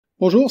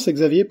Bonjour, c'est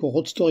Xavier pour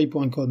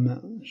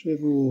roadstory.com. Je vais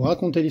vous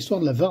raconter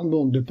l'histoire de la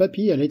Wartburg de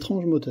papy à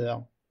l'étrange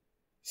moteur.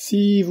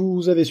 Si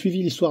vous avez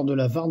suivi l'histoire de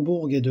la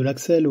Wartburg et de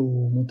l'Axel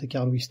au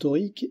Monte-Carlo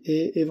historique,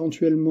 et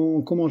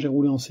éventuellement comment j'ai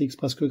roulé en CX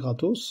presque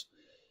gratos,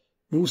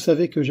 vous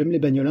savez que j'aime les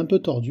bagnoles un peu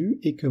tordues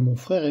et que mon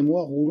frère et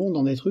moi roulons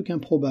dans des trucs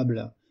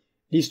improbables.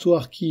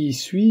 L'histoire qui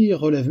suit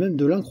relève même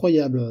de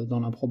l'incroyable dans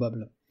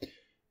l'improbable.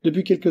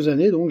 Depuis quelques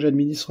années, donc,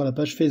 j'administre la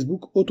page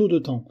Facebook Auto de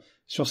temps.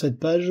 Sur cette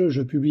page,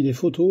 je publie des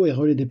photos et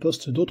relais des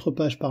posts d'autres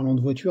pages parlant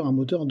de voitures à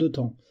moteur de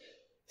temps.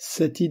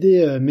 Cette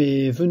idée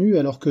m'est venue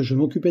alors que je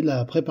m'occupais de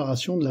la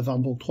préparation de la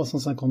Wartburg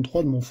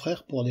 353 de mon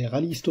frère pour des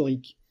rallyes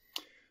historiques.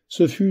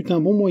 Ce fut un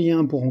bon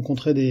moyen pour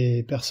rencontrer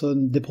des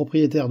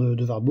propriétaires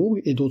de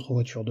Wartburg et d'autres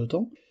voitures de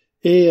temps,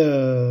 et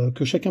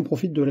que chacun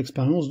profite de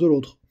l'expérience de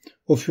l'autre.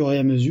 Au fur et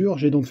à mesure,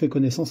 j'ai donc fait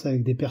connaissance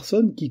avec des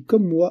personnes qui,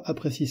 comme moi,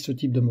 apprécient ce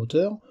type de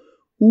moteur,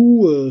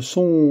 ou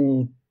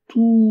sont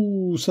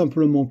tout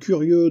simplement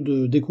curieux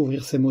de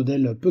découvrir ces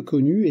modèles peu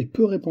connus et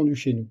peu répandus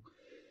chez nous.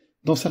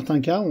 Dans certains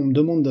cas, on me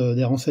demande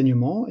des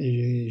renseignements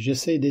et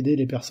j'essaie d'aider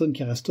les personnes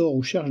qui restaurent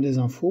ou cherchent des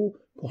infos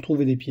pour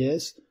trouver des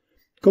pièces.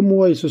 Comme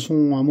moi, ils se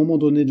sont à un moment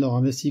donné de leur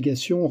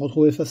investigation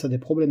retrouvés face à des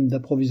problèmes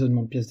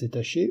d'approvisionnement de pièces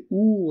détachées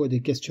ou à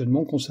des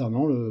questionnements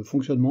concernant le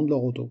fonctionnement de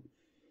leur auto.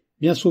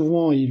 Bien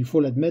souvent, il faut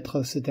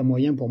l'admettre, c'est un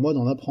moyen pour moi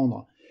d'en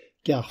apprendre.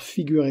 Car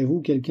figurez-vous,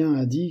 quelqu'un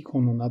a dit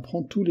qu'on en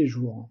apprend tous les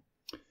jours.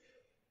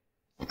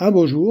 Un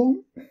beau jour,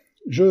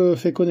 je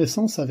fais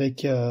connaissance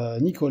avec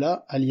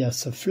Nicolas,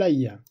 alias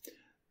Fly,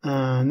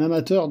 un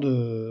amateur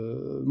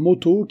de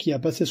moto qui a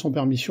passé son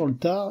permis sur le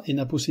tard et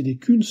n'a possédé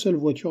qu'une seule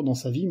voiture dans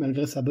sa vie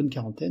malgré sa bonne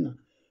quarantaine,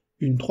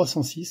 une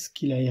 306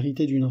 qu'il a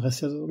héritée d'une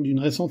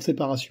récente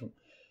séparation.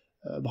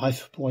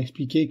 Bref, pour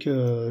expliquer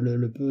que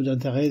le peu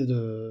d'intérêt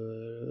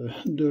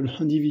de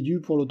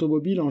l'individu pour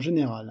l'automobile en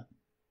général.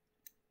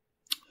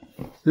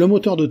 Le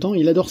moteur de temps,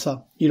 il adore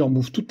ça. Il en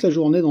bouffe toute la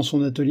journée dans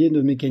son atelier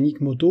de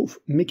mécanique moto,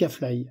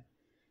 Mecafly.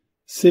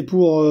 C'est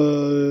pour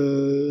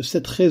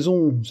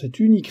cette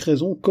unique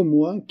raison, comme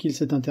moi, qu'il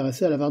s'est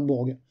intéressé à la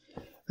Wartburg.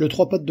 Le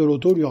trois pattes de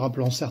l'auto lui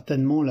rappelant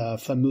certainement la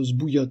fameuse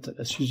bouillotte,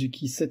 la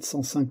Suzuki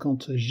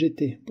 750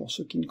 GT, pour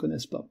ceux qui ne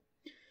connaissent pas.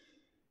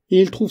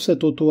 Et il trouve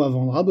cette auto à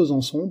vendre à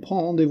Besançon,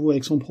 prend rendez-vous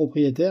avec son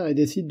propriétaire et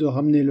décide de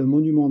ramener le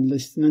monument de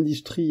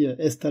l'industrie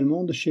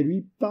est-allemande chez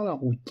lui par la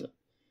route.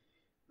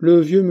 Le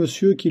vieux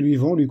monsieur qui lui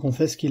vend lui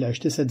confesse qu'il a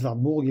acheté cette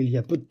Wartburg il y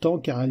a peu de temps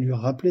car elle lui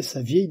rappelait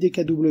sa vieille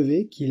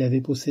DKW qu'il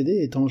avait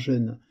possédée étant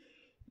jeune,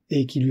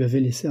 et qui lui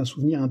avait laissé un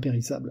souvenir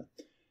impérissable.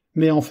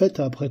 Mais en fait,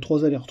 après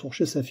 3 allers-retours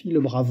chez sa fille,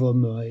 le brave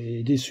homme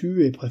est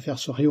déçu et préfère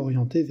se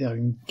réorienter vers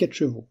une 4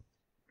 chevaux.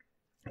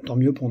 Tant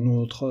mieux pour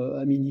notre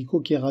ami Nico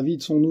qui est ravi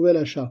de son nouvel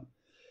achat.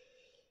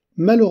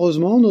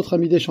 Malheureusement, notre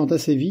ami déchante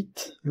assez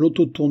vite,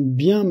 l'auto tourne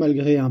bien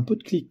malgré un peu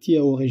de cliquetis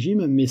à haut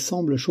régime, mais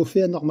semble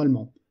chauffer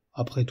anormalement.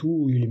 Après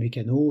tout, il est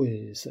mécano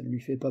et ça ne lui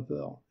fait pas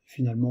peur.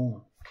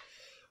 Finalement,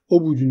 au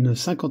bout d'une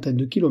 50aine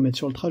de kilomètres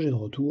sur le trajet de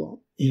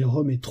retour, il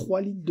remet 3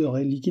 litres de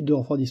liquide de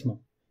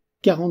refroidissement.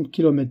 40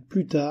 kilomètres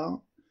plus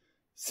tard,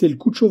 c'est le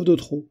coup de chauffe de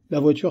trop. La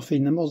voiture fait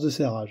une amorce de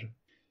serrage.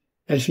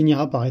 Elle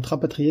finira par être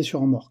rapatriée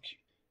sur remorque.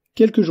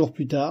 Quelques jours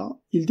plus tard,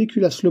 il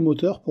déculasse le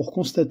moteur pour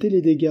constater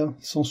les dégâts.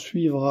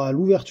 S'ensuivra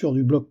l'ouverture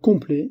du bloc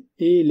complet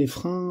et les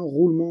freins,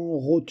 roulements,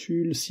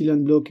 rotules,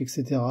 cylindre bloc,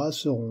 etc.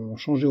 seront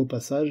changés au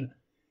passage,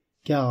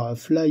 car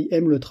Fly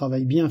aime le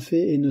travail bien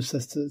fait et ne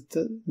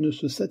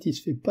se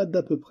satisfait pas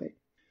d'à peu près.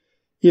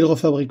 Il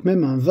refabrique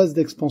même un vase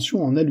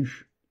d'expansion en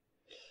alu.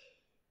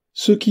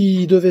 Ce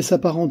qui devait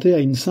s'apparenter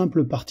à une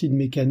simple partie de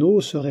mécano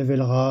se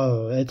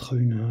révélera être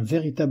un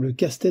véritable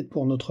casse-tête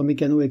pour notre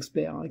mécano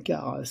expert,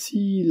 car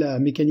si la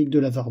mécanique de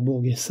la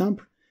Wartburg est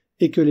simple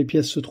et que les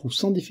pièces se trouvent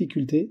sans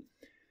difficulté,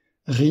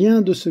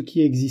 rien de ce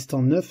qui existe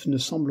en neuf ne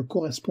semble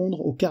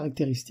correspondre aux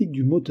caractéristiques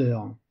du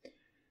moteur.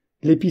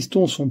 Les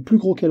pistons sont plus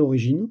gros qu'à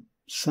l'origine,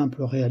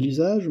 simple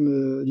réalisage,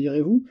 me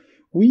direz-vous?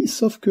 Oui,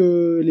 sauf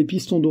que les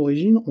pistons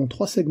d'origine ont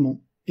 3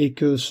 segments, et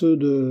que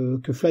ceux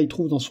que Fly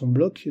trouve dans son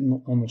bloc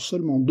en ont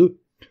seulement 2.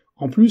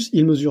 En plus,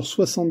 ils mesurent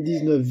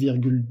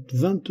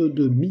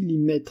 79,22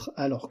 mm,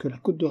 alors que la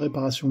cote de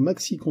réparation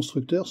maxi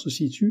constructeur se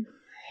situe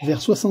vers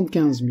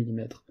 75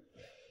 mm.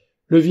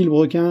 Le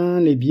vilebrequin,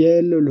 les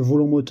bielles, le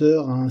volant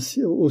moteur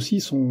aussi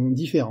sont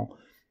différents.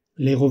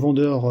 Les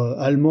revendeurs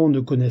allemands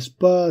ne connaissent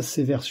pas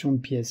ces versions de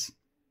pièces.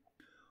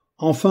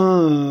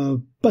 Enfin,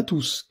 pas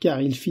tous,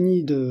 car il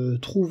finit de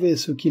trouver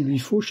ce qu'il lui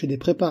faut chez des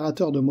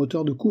préparateurs de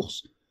moteurs de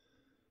course.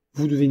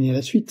 Vous devinez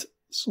la suite,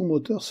 son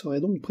moteur serait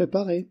donc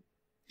préparé.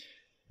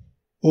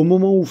 Au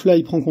moment où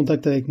Fly prend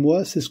contact avec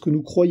moi, c'est ce que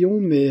nous croyons,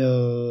 mais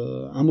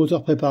un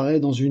moteur préparé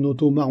dans une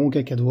auto marron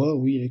cacadois,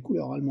 oui, les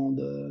couleurs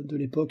allemandes de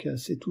l'époque,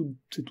 c'est tout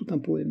un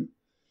poème.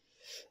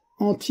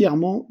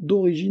 Entièrement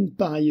d'origine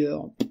par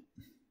ailleurs.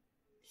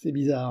 C'est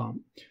bizarre.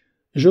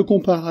 Je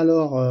compare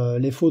alors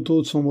les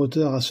photos de son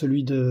moteur à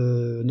celui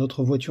de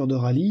notre voiture de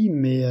rallye,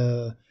 mais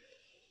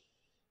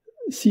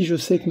Si je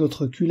sais que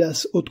notre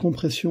culasse haute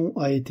compression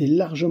a été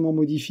largement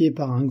modifiée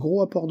par un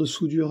gros apport de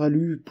soudure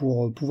alu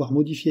pour pouvoir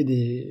modifier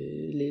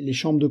les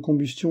chambres de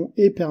combustion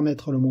et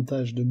permettre le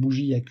montage de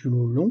bougies à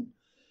culot long,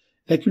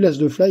 la culasse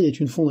de Fly est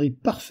une fonderie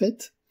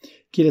parfaite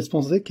qui laisse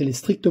penser qu'elle est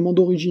strictement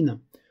d'origine.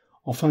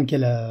 Enfin,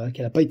 qu'elle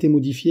a pas été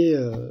modifiée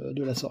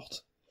de la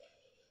sorte.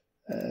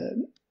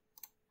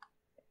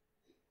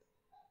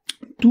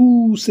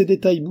 Tous ces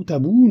détails bout à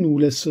bout nous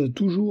laissent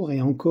toujours et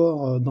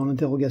encore dans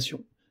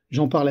l'interrogation.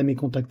 J'en parle à mes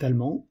contacts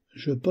allemands,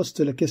 je poste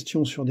la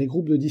question sur des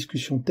groupes de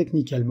discussion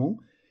techniques allemands,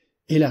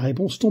 et la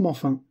réponse tombe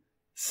enfin.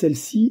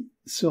 Celle-ci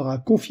sera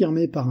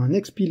confirmée par un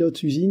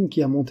ex-pilote usine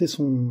qui a monté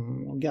son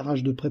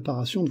garage de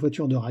préparation de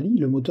voitures de rallye,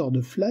 le moteur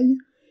de Fly,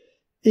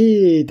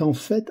 et est en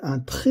fait un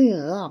très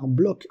rare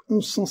bloc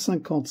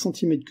 1150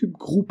 cm3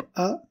 groupe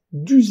A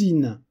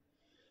d'usine.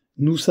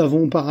 Nous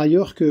savons par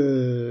ailleurs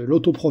que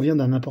l'auto provient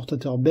d'un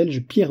importateur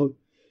belge pierreux.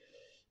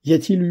 Y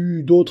a-t-il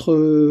eu d'autres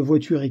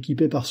voitures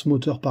équipées par ce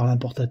moteur par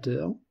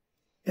l'importateur?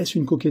 Est-ce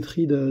une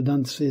coquetterie d'un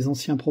de ses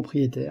anciens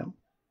propriétaires?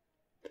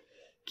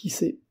 Qui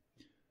sait?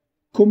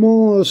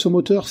 Comment ce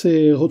moteur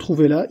s'est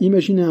retrouvé là?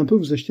 Imaginez un peu,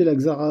 vous achetez la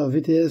Xara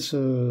VTS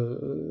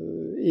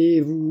et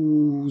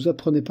vous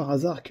apprenez par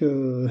hasard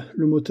que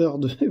le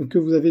moteur que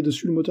vous avez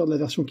dessus, le moteur de la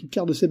version kit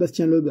car de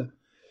Sébastien Loeb.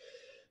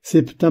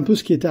 C'est un peu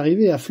ce qui est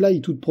arrivé à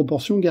Fly, toute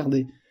proportion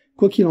gardée.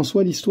 Quoi qu'il en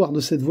soit, l'histoire de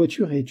cette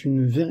voiture est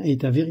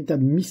un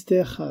véritable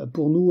mystère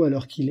pour nous à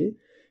l'heure qu'il est,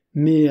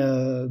 mais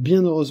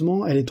bien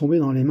heureusement, elle est tombée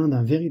dans les mains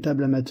d'un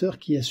véritable amateur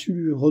qui a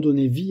su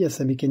redonner vie à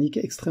sa mécanique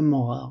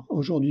extrêmement rare.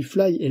 Aujourd'hui,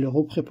 Fly est le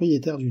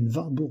propriétaire d'une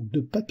Wartburg de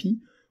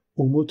papy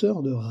au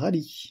moteur de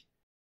rallye.